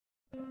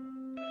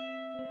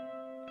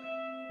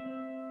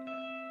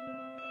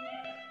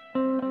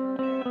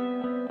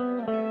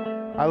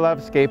I love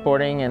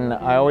skateboarding, and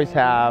I always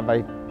have.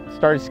 I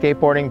started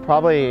skateboarding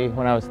probably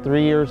when I was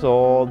 3 years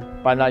old.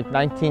 By like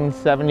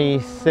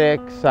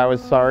 1976, I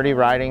was already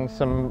riding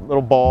some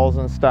little bowls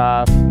and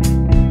stuff.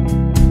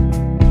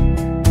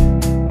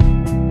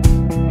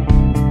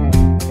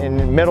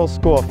 In middle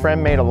school, a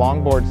friend made a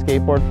longboard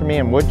skateboard for me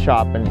in wood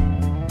shop, and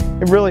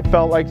it really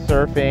felt like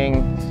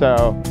surfing.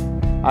 So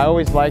I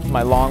always liked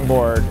my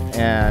longboard,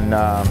 and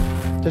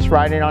just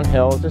riding on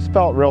hills just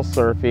felt real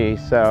surfy.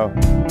 So.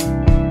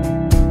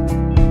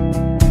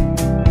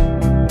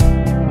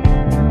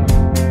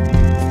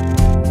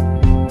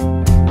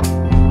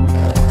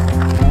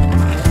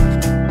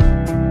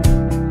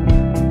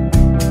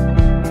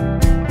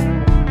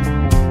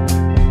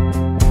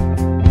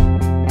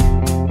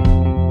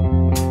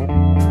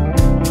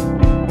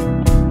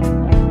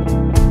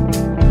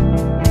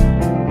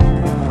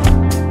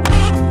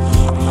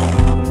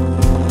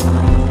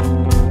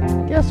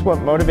 What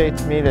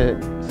motivates me to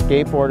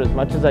skateboard as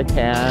much as I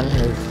can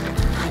is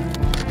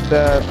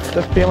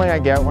the feeling I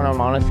get when I'm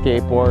on a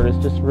skateboard is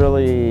just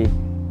really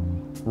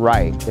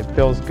right. It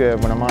feels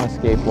good when I'm on a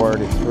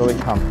skateboard. It's really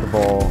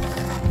comfortable.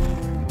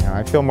 You know,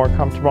 I feel more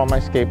comfortable on my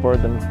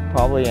skateboard than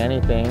probably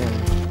anything.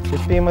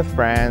 Just being with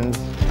friends,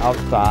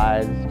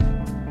 outside,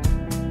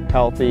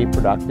 healthy,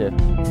 productive.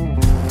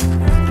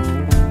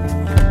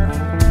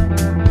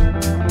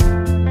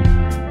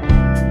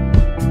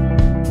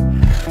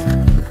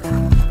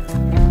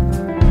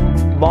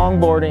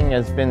 Longboarding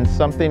has been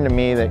something to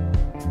me that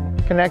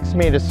connects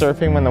me to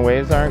surfing when the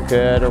waves aren't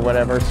good or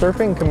whatever.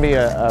 Surfing can be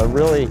a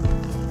really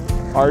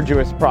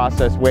arduous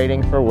process,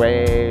 waiting for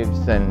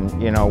waves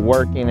and, you know,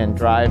 working and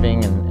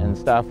driving and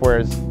stuff,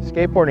 whereas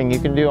skateboarding you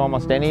can do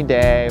almost any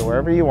day,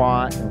 wherever you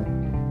want,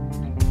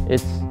 and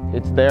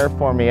it's there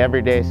for me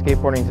every day.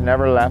 Skateboarding's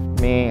never left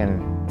me,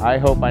 and I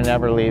hope I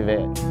never leave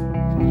it.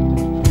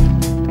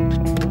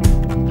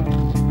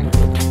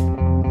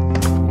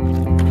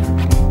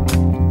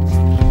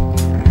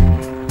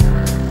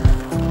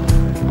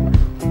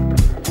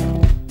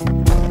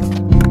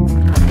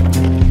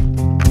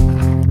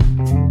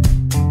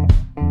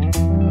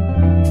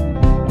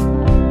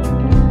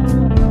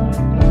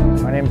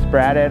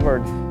 Brad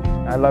Edwards.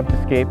 I love to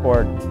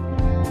skateboard.